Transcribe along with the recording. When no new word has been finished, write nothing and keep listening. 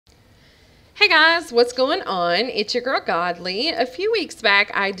Hey guys, what's going on? It's your girl Godly. A few weeks back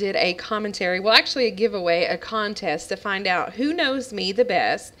I did a commentary, well actually a giveaway, a contest to find out who knows me the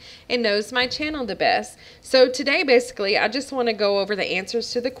best and knows my channel the best. So today basically I just want to go over the answers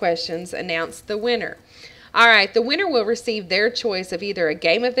to the questions, announce the winner. Alright, the winner will receive their choice of either a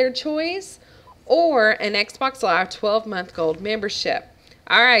game of their choice or an Xbox Live 12-month gold membership.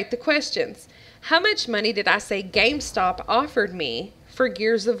 Alright, the questions. How much money did I say GameStop offered me for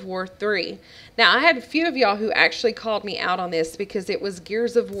Gears of War 3? Now, I had a few of y'all who actually called me out on this because it was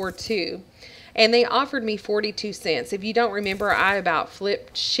Gears of War 2. And they offered me 42 cents. If you don't remember, I about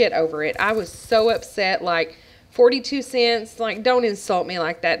flipped shit over it. I was so upset, like, 42 cents? Like, don't insult me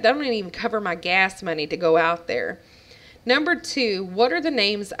like that. That don't even cover my gas money to go out there. Number 2, what are the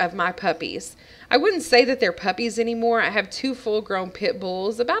names of my puppies? I wouldn't say that they're puppies anymore. I have 2 full-grown pit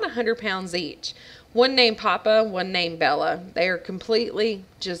bulls, about 100 pounds each. One named Papa, one named Bella. They are completely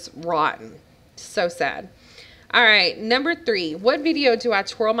just rotten. So sad. Alright, number 3. What video do I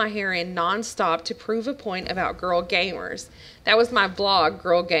twirl my hair in non-stop to prove a point about girl gamers? That was my vlog,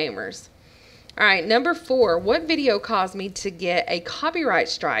 Girl Gamers. Alright, number 4. What video caused me to get a copyright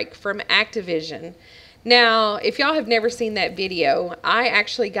strike from Activision? Now, if y'all have never seen that video, I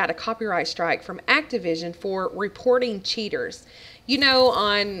actually got a copyright strike from Activision for reporting cheaters. You know,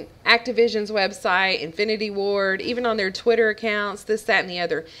 on Activision's website, Infinity Ward, even on their Twitter accounts, this, that, and the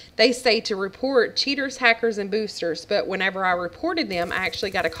other, they say to report cheaters, hackers, and boosters. But whenever I reported them, I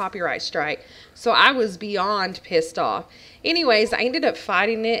actually got a copyright strike. So I was beyond pissed off. Anyways, I ended up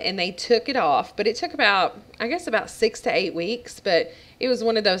fighting it, and they took it off. But it took about, I guess, about 6 to 8 weeks. But it was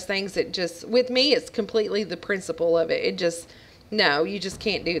one of those things that just, with me, it's completely the principle of it. It just, no, you just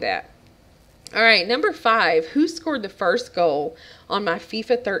can't do that. All right, number 5, who scored the first goal on my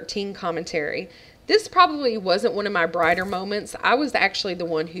FIFA 13 commentary? This probably wasn't one of my brighter moments. I was actually the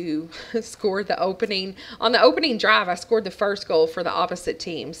one who scored the opening. On the opening drive, I scored the first goal for the opposite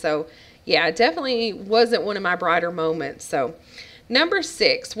team. So, yeah, it definitely wasn't one of my brighter moments. So, number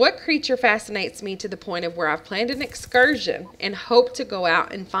 6, what creature fascinates me to the point of where I've planned an excursion and hope to go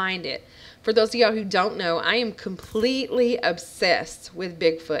out and find it? For those of y'all who don't know, I am completely obsessed with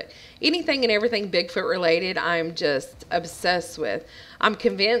Bigfoot. Anything and everything Bigfoot related, I'm just obsessed with. I'm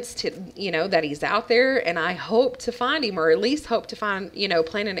convinced, that he's out there, and I hope to find him, or at least hope to find,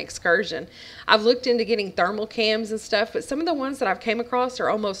 plan an excursion. I've looked into getting thermal cams and stuff, but some of the ones that I've came across are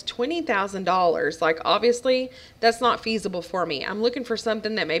almost $20,000. Like, obviously, that's not feasible for me. I'm looking for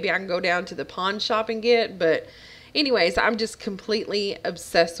something that maybe I can go down to the pawn shop and get, but anyways, I'm just completely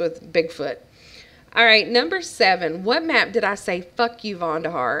obsessed with Bigfoot. All right, number 7. What map did I say, fuck you,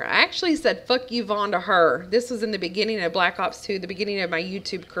 Vondahar? I actually said, fuck you, Vondahar. This was in the beginning of Black Ops 2, the beginning of my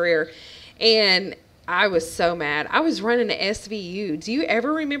YouTube career. And I was so mad. I was running an SVU. Do you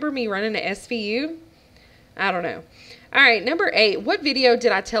ever remember me running an SVU? I don't know. All right, number 8. What video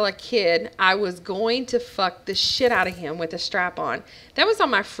did I tell a kid I was going to fuck the shit out of him with a strap on? That was on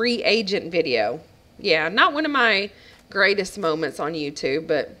my free agent video. Yeah, not one of my greatest moments on YouTube,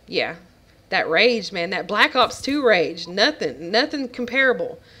 but yeah, that rage, man, that Black Ops 2 rage, nothing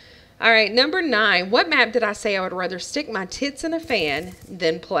comparable. All right, number 9, what map did I say I would rather stick my tits in a fan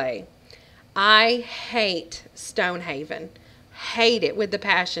than play? I hate Stonehaven. Hate it with the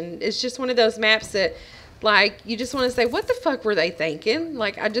passion. It's just one of those maps that, like, you just want to say, what the fuck were they thinking?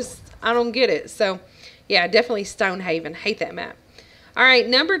 Like, I don't get it. So, yeah, definitely Stonehaven. Hate that map. All right,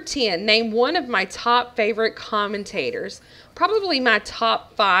 number 10, name one of my top favorite commentators. Probably my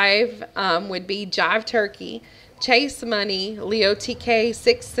top 5 would be Jive Turkey, Chase Money, Leo TK,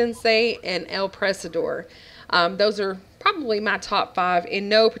 Six Sensei, and El Presador. Those are probably my top 5 in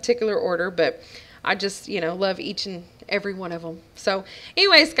no particular order, but I just, love each and every one of them. So,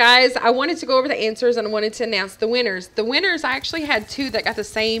 anyways, guys, I wanted to go over the answers and I wanted to announce the winners. The winners, I actually had 2 that got the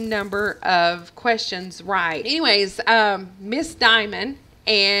same number of questions right. Anyways, MsDiamond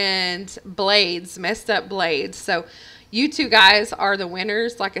and Blades, Messed Up Blades. So, you 2 guys are the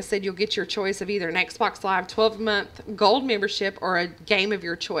winners. Like I said, you'll get your choice of either an Xbox Live 12-month gold membership or a game of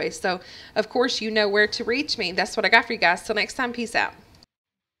your choice. So, of course, you know where to reach me. That's what I got for you guys. Till next time, peace out.